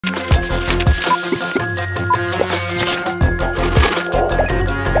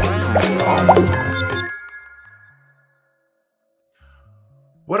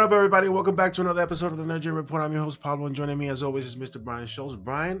What up, everybody? Welcome back to another episode of the TheNerdGen Report. I'm your host, Pablo, and joining me, as always, is Mr. Brian Schultz.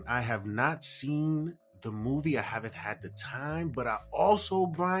 Brian, I have not seen the movie. I haven't had the time, but I also,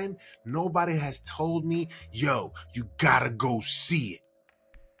 Brian, nobody has told me, yo, you gotta go see it.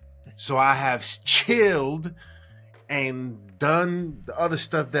 So I have chilled and done the other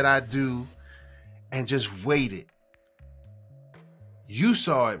stuff that I do and just waited. You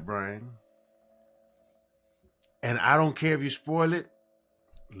saw it, Brian, and I don't care if you spoil it.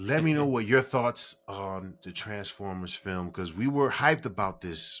 Let me know what your thoughts on the Transformers film, because we were hyped about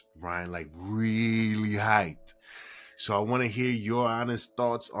this, Brian, like really hyped. So I want to hear your honest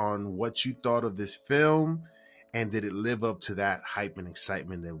thoughts on what you thought of this film, and did it live up to that hype and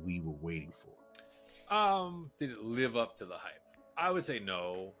excitement that we were waiting for? Did it live up to the hype? I would say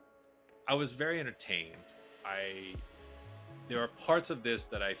no. I was very entertained. There are parts of this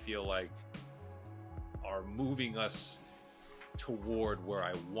that I feel like are moving us toward where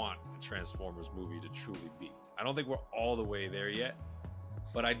I want a Transformers movie to truly be. I don't think we're all the way there yet,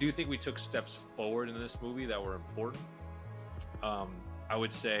 but I do think we took steps forward in this movie that were important. I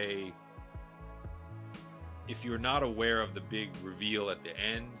would say if you're not aware of the big reveal at the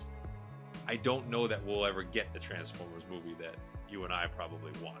end, I don't know that we'll ever get the Transformers movie that you and I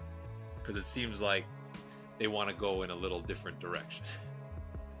probably want, because it seems like they want to go in a little different direction.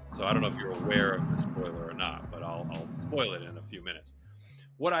 So I don't know if you're aware of the spoiler or not, but I'll spoil it in a few minutes.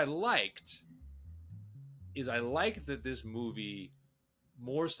 What I liked is that this movie,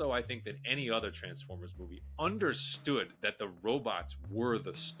 more so I think than any other Transformers movie, understood that the robots were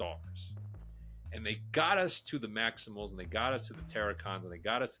the stars. And they got us to the Maximals, and they got us to the Terracons, and they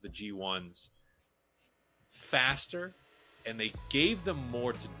got us to the G1s faster, and they gave them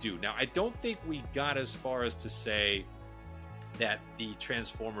more to do. Now, I don't think we got as far as to say that the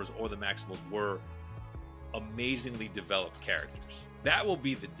Transformers or the Maximals were amazingly developed characters. That will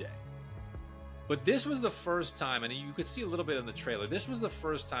be the day. But this was the first time, and you could see a little bit in the trailer, this was the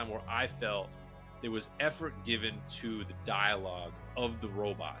first time where I felt there was effort given to the dialogue of the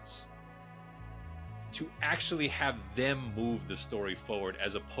robots to actually have them move the story forward,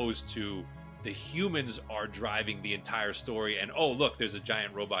 as opposed to the humans are driving the entire story and, oh, look, there's a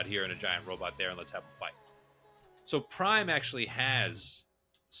giant robot here and a giant robot there, and let's have a fight. So Prime actually has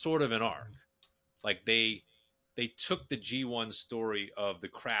sort of an arc. Like they took the G1 story of the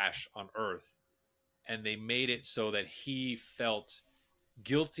crash on Earth, and they made it so that he felt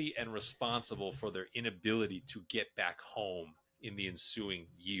guilty and responsible for their inability to get back home in the ensuing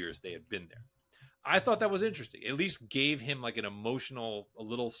years they had been there. I thought that was interesting. It at least gave him like an emotional, a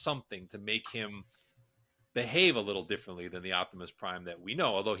little something to make him behave a little differently than the Optimus Prime that we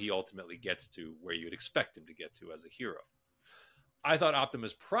know, although he ultimately gets to where you'd expect him to get to as a hero. I thought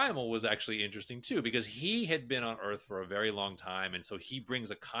Optimus Primal was actually interesting too, because he had been on Earth for a very long time, and so he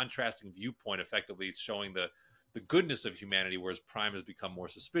brings a contrasting viewpoint, effectively showing the goodness of humanity, whereas Prime has become more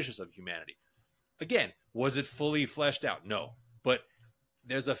suspicious of humanity. Again, was it fully fleshed out? No. But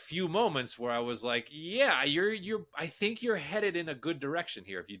there's a few moments where I was like, yeah, I think you're headed in a good direction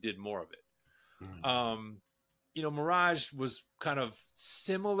here if you did more of it. Mirage was kind of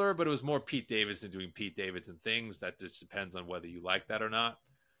similar, but it was more Pete Davidson doing Pete Davidson things. That just depends on whether you like that or not.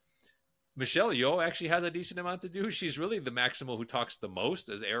 Michelle Yeoh actually has a decent amount to do. She's really the Maximal who talks the most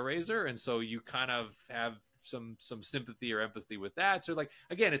as Airazor, and so you kind of have some sympathy or empathy with that. So like,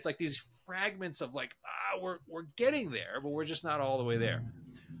 again, it's like these fragments of like, we're getting there, but we're just not all the way there.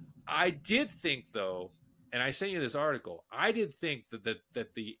 I did think, though, and I sent you this article, I did think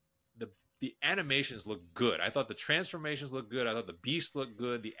that the animations look good. I thought the transformations looked good. I thought the beast looked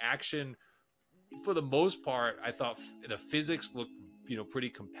good. The action, for the most part, I thought the physics looked, pretty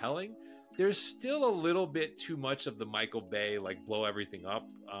compelling. There's still a little bit too much of the Michael Bay, like blow everything up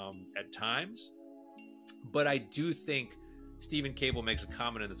at times. But I do think Stephen Cable makes a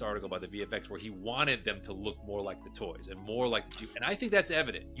comment in this article about the VFX where he wanted them to look more like the toys and more like the Jeep. And I think that's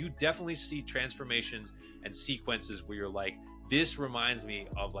evident. You definitely see transformations and sequences where you're like, this reminds me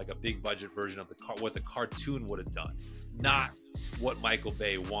of like a big budget version of what the cartoon would have done, not what Michael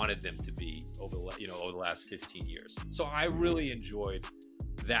Bay wanted them to be over the last 15 years. So I really enjoyed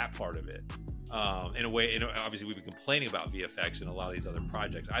that part of it. In a way, obviously we've been complaining about VFX in a lot of these other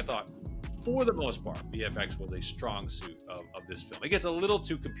projects. I thought, for the most part, VFX was a strong suit of this film. It gets a little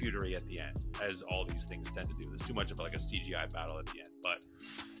too computery at the end, as all these things tend to do. There's too much of like a CGI battle at the end,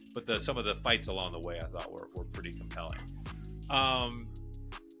 but some of the fights along the way I thought were pretty compelling.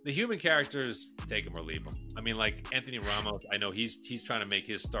 The human characters, take them or leave them. I mean, like Anthony Ramos, I know he's trying to make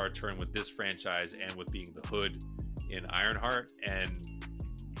his star turn with this franchise and with being the Hood in Ironheart, and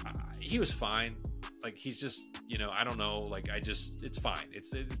he was fine. like he's just, I don't know, like it's fine.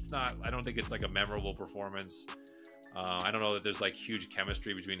 It's not. I don't think it's like a memorable performance. I don't know that there's like huge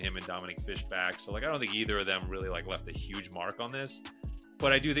chemistry between him and Dominic Fishback. So like I don't think either of them really like left a huge mark on this.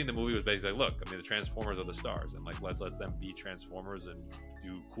 But I do think the movie was basically like, look, I mean, the Transformers are the stars, and like let's them be Transformers and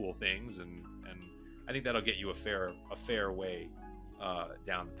do cool things, and I think that'll get you a fair way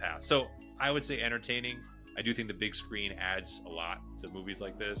down the path. So I would say entertaining. I do think the big screen adds a lot to movies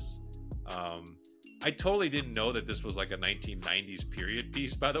like this. I totally didn't know that this was like a 1990s period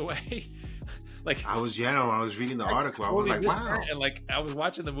piece, by the way. Like I was reading the article. I was like, wow. And like I was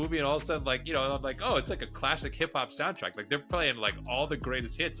watching the movie, and all of a sudden, like, I'm like, oh, it's like a classic hip hop soundtrack. Like they're playing like all the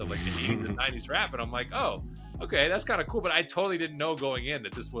greatest hits of like the 80s and 90s rap, and I'm like, oh, okay, that's kind of cool. But I totally didn't know going in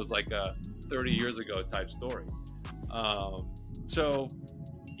that this was like a 30 years ago type story. So,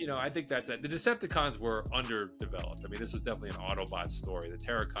 I think that's it. The Decepticons were underdeveloped. I mean, this was definitely an Autobot story. The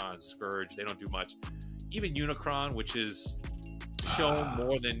Terracons, Scourge, they don't do much. Even Unicron, which is shown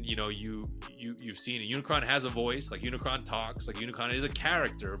more than you've seen. Unicron has a voice, like Unicron talks, like Unicron is a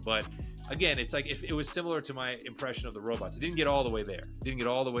character. But again, it's like if it was similar to my impression of the robots. It didn't get all the way there. It didn't get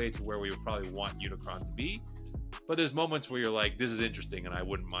all the way to where we would probably want Unicron to be. But there's moments where you're like, this is interesting, and I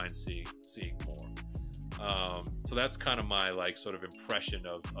wouldn't mind seeing more. So that's kind of my like sort of impression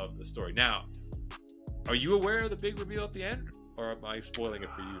of the story. Now, are you aware of the big reveal at the end, or am I spoiling it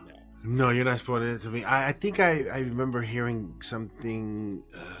for you now? No, you're not spoiling it to me. I think I remember hearing something,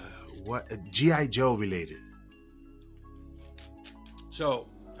 G.I. Joe related. So,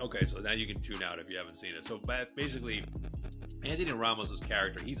 okay, so now you can tune out if you haven't seen it. So basically, Anthony Ramos'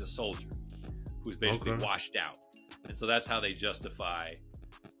 character, he's a soldier who's basically washed out. And so that's how they justify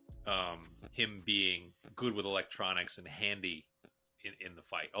him being good with electronics and handy in the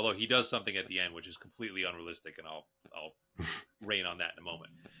fight. Although he does something at the end which is completely unrealistic, and I'll rain on that in a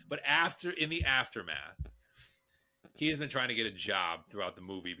moment. But in the aftermath, he has been trying to get a job throughout the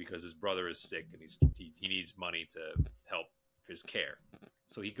movie because his brother is sick and he needs money to help his care.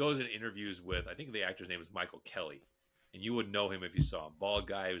 So he goes and interviews with, I think the actor's name is Michael Kelly, and you would know him if you saw him. Bald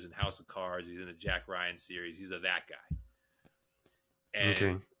guy who was in House of Cards. He's in the Jack Ryan series. He's that guy.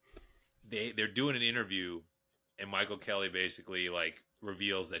 And they're doing an interview, and Michael Kelly basically like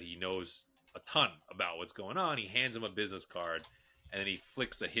reveals that he knows a ton about what's going on. He hands him a business card, and then he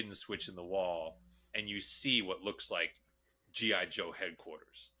flicks a hidden switch in the wall, and you see what looks like G.I. Joe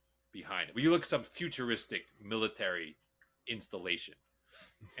headquarters behind it. But you look at some futuristic military installation,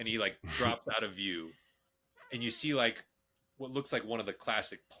 and he like drops out of view, and you see like what looks like one of the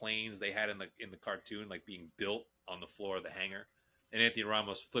classic planes they had in the cartoon, like being built on the floor of the hangar. And Anthony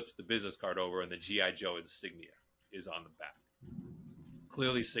Ramos flips the business card over, and the G.I. Joe insignia is on the back,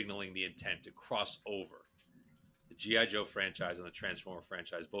 clearly signaling the intent to cross over the G.I. Joe franchise and the Transformer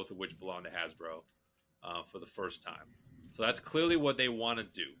franchise, both of which belong to Hasbro, for the first time. So that's clearly what they want to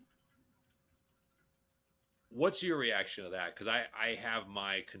do. What's your reaction to that? Because I have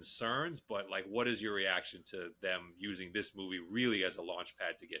my concerns, but like, what is your reaction to them using this movie really as a launch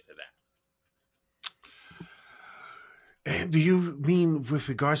pad to get to that? Do you mean with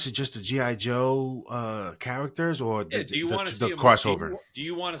regards to just the G.I. Joe characters, or do you want to see the crossover? Do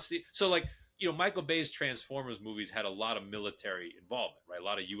you want to see? So, like, Michael Bay's Transformers movies had a lot of military involvement, right? A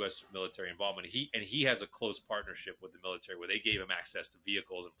lot of U.S. military involvement. He has a close partnership with the military where they gave him access to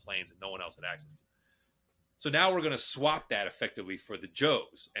vehicles and planes that no one else had access to. So now we're going to swap that effectively for the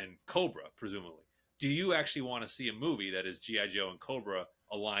Joes and Cobra, presumably. Do you actually want to see a movie that is G.I. Joe and Cobra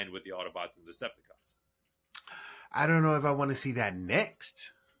aligned with the Autobots and the Decepticons? I don't know if I want to see that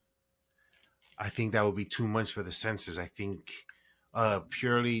next. I think that would be too much for the senses. I think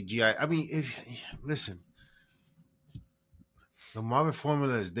purely GI. I mean, listen, the Marvel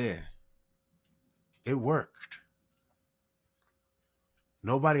formula is there. It worked.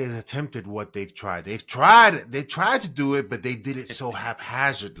 Nobody has attempted what they've tried. They tried to do it, but they did it so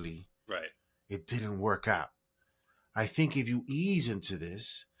haphazardly. Right. It didn't work out. I think if you ease into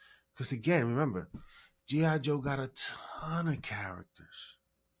this, because again, remember, G.I. Joe got a ton of characters.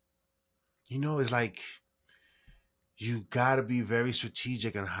 It's like you got to be very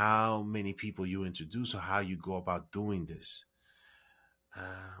strategic on how many people you introduce or how you go about doing this.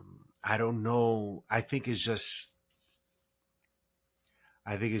 I don't know. I think it's just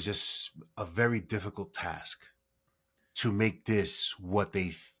a very difficult task to make this what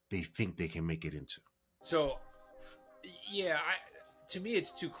they think they can make it into. So, yeah, to me,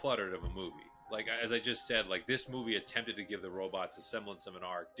 it's too cluttered of a movie. Like, as I just said, like, this movie attempted to give the robots a semblance of an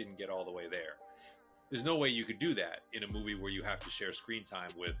arc, didn't get all the way there. There's no way you could do that in a movie where you have to share screen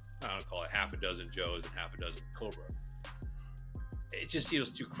time with, I don't know, call it half a dozen Joes and half a dozen Cobra. it just feels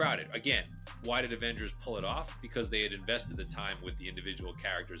too crowded. Again, why did Avengers pull it off? Because they had invested the time with the individual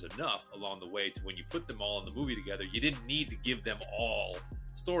characters enough along the way to when you put them all in the movie together, you didn't need to give them all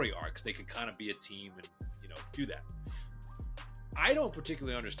story arcs. They could kind of be a team and, you know, do that. I don't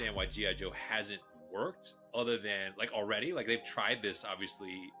particularly understand why G.I. Joe hasn't worked other than, like, already. Like, they've tried this,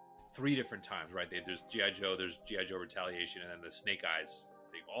 obviously, 3 different times, right? There's G.I. Joe, there's G.I. Joe Retaliation, and then the Snake Eyes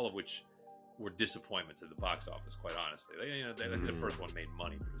thing, all of which were disappointments at the box office, quite honestly. The first one made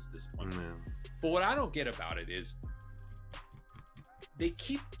money, but it was disappointing. But what I don't get about it is they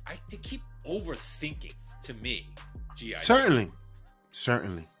keep overthinking, to me, G.I. Certainly.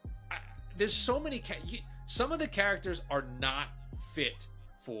 There's so many some of the characters are not fit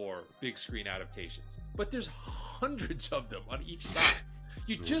for big screen adaptations, but there's hundreds of them on each side.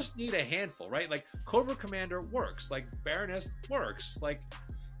 You just need a handful, right? Like Cobra Commander works, like Baroness works, like,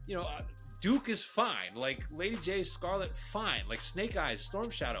 you know, Duke is fine, like Lady J, Scarlet, fine, like Snake Eyes, Storm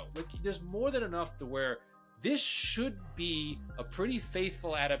Shadow. Like, there's more than enough to where this should be a pretty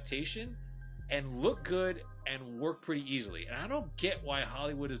faithful adaptation and look good and work pretty easily. And I don't get why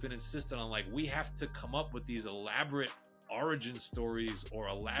Hollywood has been insistent on, like, we have to come up with these elaborate origin stories or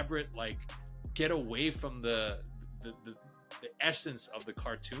elaborate, like, get away from the essence of the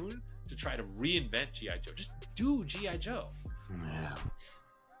cartoon to try to reinvent G.I. Joe. Just do G.I. Joe. Yeah.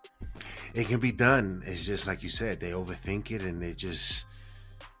 It can be done. It's just like you said, they overthink it and they just,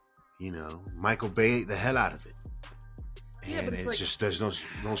 you know, Michael Bay the hell out of it. And it's like, just there's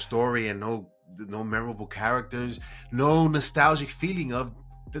no story and no memorable characters, no nostalgic feeling of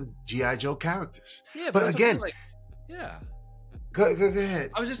the G.I. Joe characters. Yeah, but again, like, yeah. Go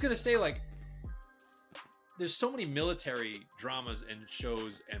ahead. I was just gonna say, like, there's so many military dramas and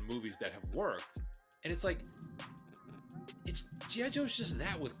shows and movies that have worked, and it's like, it's G.I. Joe's just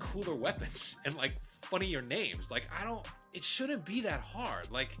that with cooler weapons and, like, funnier names. Like, it shouldn't be that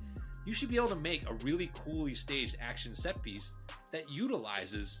hard. Like, you should be able to make a really coolly staged action set piece that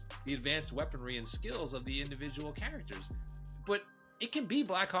utilizes the advanced weaponry and skills of the individual characters. But it can be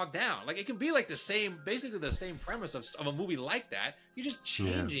Black Hawk Down. Like, it can be like basically the same premise of a movie like that. You're just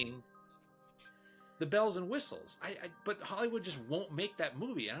changing the bells and whistles. But Hollywood just won't make that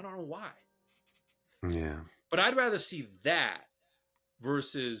movie, and I don't know why. Yeah. But I'd rather see that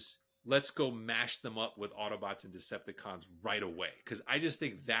versus let's go mash them up with Autobots and Decepticons right away, because I just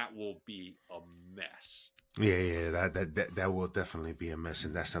think that will be a mess. Yeah, that will definitely be a mess,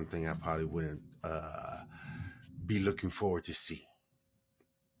 and that's something I probably wouldn't be looking forward to see.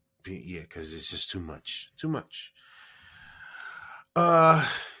 Yeah, because it's just too much.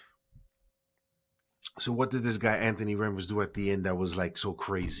 So what did this guy Anthony Ramos do at the end that was, like, so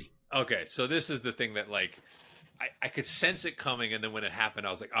crazy? Okay, so this is the thing that, like, I could sense it coming, and then when it happened, I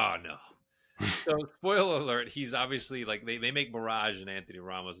was like, oh no. So, spoiler alert, he's obviously, like, they make Mirage and Anthony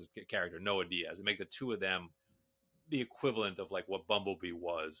Ramos' character, Noah Diaz, and make the two of them the equivalent of, like, what Bumblebee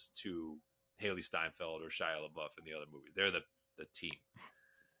was to Haley Steinfeld or Shia LaBeouf in the other movie. They're the team.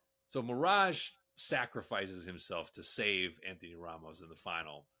 So Mirage sacrifices himself to save Anthony Ramos in the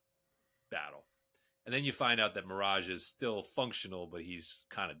final battle. And then you find out that Mirage is still functional, but he's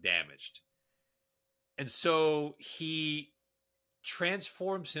kind of damaged. And so he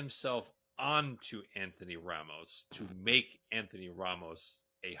transforms himself onto Anthony Ramos to make Anthony Ramos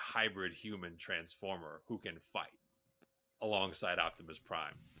a hybrid human transformer who can fight alongside Optimus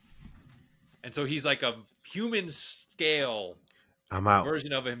Prime. And so he's like a human scale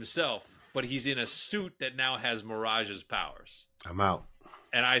version of himself, but he's in a suit that now has Mirage's powers. I'm out.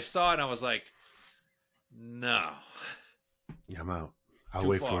 And I saw it and I was like, no. Yeah, I'm out. I'll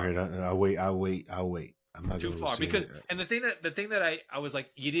wait for it. I'll wait. I'm not too far because, and the thing that I was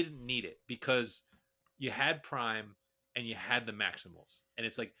like, you didn't need it because you had Prime and you had the Maximals, and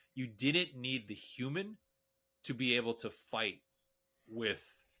it's like you didn't need the human to be able to fight with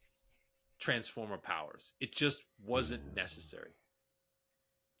Transformer powers. It just wasn't necessary.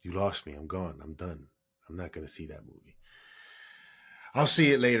 You lost me. I'm gone. I'm done. I'm not going to see that movie. I'll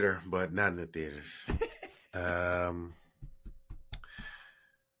see it later, but not in the theaters.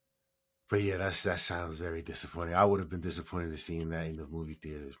 But yeah, that sounds very disappointing. I would have been disappointed to seeing that in the movie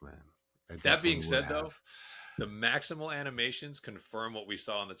theaters, man. That being said, though, the Maximal animations confirm what we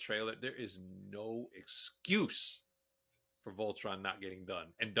saw in the trailer. There is no excuse for Voltron not getting done,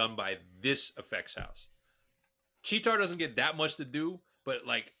 and done by this effects house. Cheetar doesn't get that much to do, but,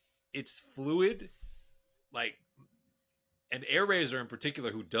 like, it's fluid, like, and Airraiser in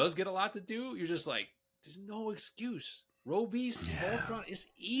particular, who does get a lot to do, you're just like, there's no excuse. Robeast, Voltron is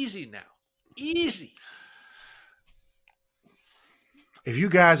easy now. Easy. If you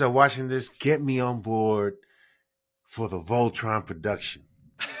guys are watching this, get me on board for the Voltron production.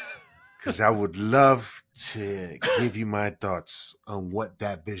 Because I would love to give you my thoughts on what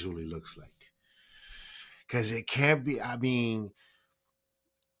that visually looks like. Because it can't be, I mean,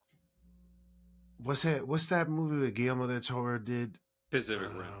 what's that movie that Guillermo del Toro did? Pacific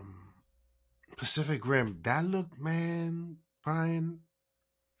Rim. Pacific Rim. That look, man, Brian.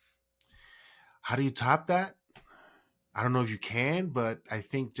 How do you top that? I don't know if you can, but I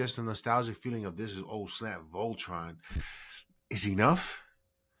think just the nostalgic feeling of this is snap Voltron is enough.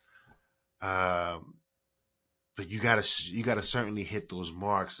 But you gotta certainly hit those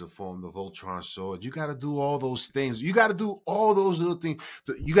marks to form the Voltron sword. You gotta do all those things. You gotta do all those little things.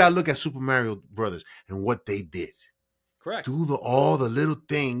 You gotta look at Super Mario Brothers and what they did. Correct. Do all the little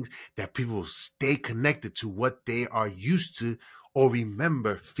things that people stay connected to what they are used to or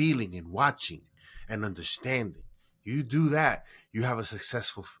remember feeling and watching and understanding. You do that, you have a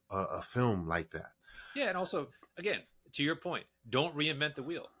successful a film like that. Yeah, and also, again, to your point, don't reinvent the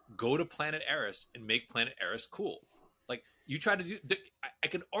wheel. Go to Planet Eris and make Planet Eris cool. Like, you try to do, I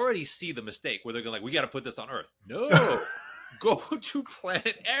can already see the mistake where they're going like, we got to put this on Earth. No, go to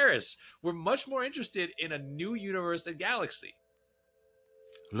Planet Eris. We're much more interested in a new universe and galaxy.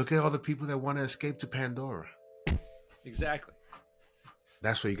 Look at all the people that want to escape to Pandora. Exactly.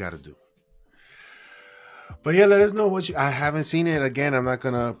 That's what you got to do. But yeah, let us know what I haven't seen it. Again, I'm not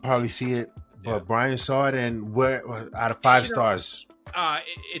going to probably see it. But Brian saw it, and where out of 5 stars?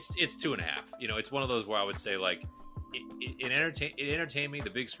 It's 2.5. It's one of those where I would say like it entertained me. The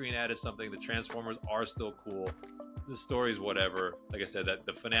big screen added something. The Transformers are still cool. The story's whatever. Like I said, that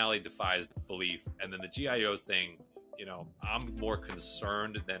the finale defies belief, and then the G.I. Joe thing. I'm more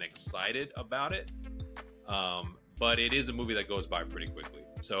concerned than excited about it. But it is a movie that goes by pretty quickly.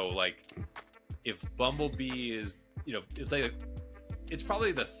 So like, if Bumblebee is, it's like. It's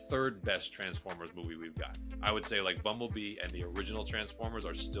probably the 3rd best Transformers movie we've got. I would say like Bumblebee and the original Transformers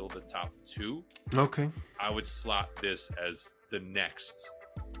are still the top 2. Okay. I would slot this as the next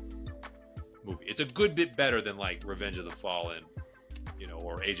movie. It's a good bit better than like Revenge of the Fallen,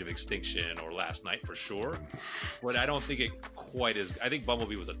 or Age of Extinction or Last Night for sure. But I don't think it quite is. I think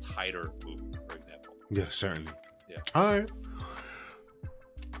Bumblebee was a tighter movie, for example. Yeah, certainly. Yeah. All right.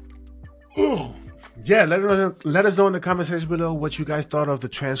 Oh. Yeah, let us know in the comment section below what you guys thought of the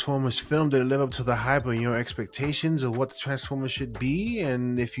Transformers film. Did it live up to the hype and your expectations of what the Transformers should be?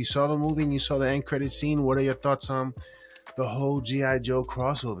 And if you saw the movie and you saw the end credit scene, what are your thoughts on the whole G.I. Joe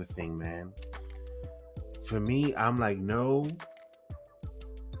crossover thing, man? For me, I'm like, no.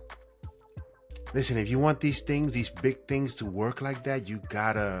 Listen, if you want these things, these big things to work like that, you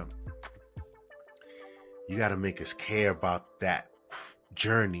gotta make us care about that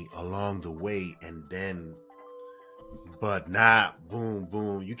journey along the way, and then but not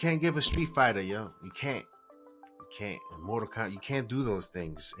boom. You can't give a Street Fighter, yo. You can't. In Mortal Kombat, you can't do those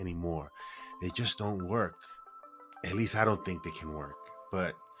things anymore. They just don't work. At least I don't think they can work.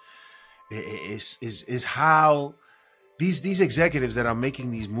 But it's how these executives that are making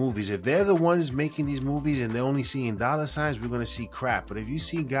these movies, if they're the ones making these movies and they're only seeing dollar signs, we're gonna see crap. But if you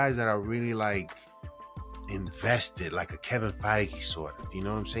see guys that are really like invested, like a Kevin Feige sort of, you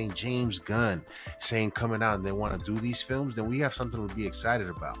know what I'm saying? James Gunn saying coming out and they want to do these films, then we have something to be excited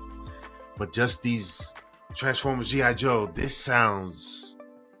about. But just these Transformers G.I. Joe, this sounds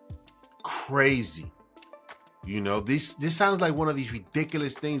crazy. This sounds like one of these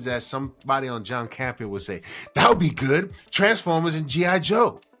ridiculous things that somebody on John Campia would say, that would be good. Transformers and G.I.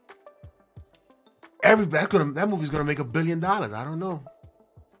 Joe. That movie's gonna make $1 billion. I don't know.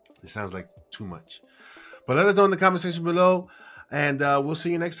 It sounds like too much. But let us know in the comment section below, and we'll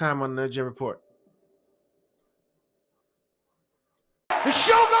see you next time on the NerdGen Report. The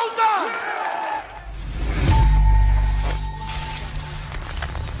show goes on!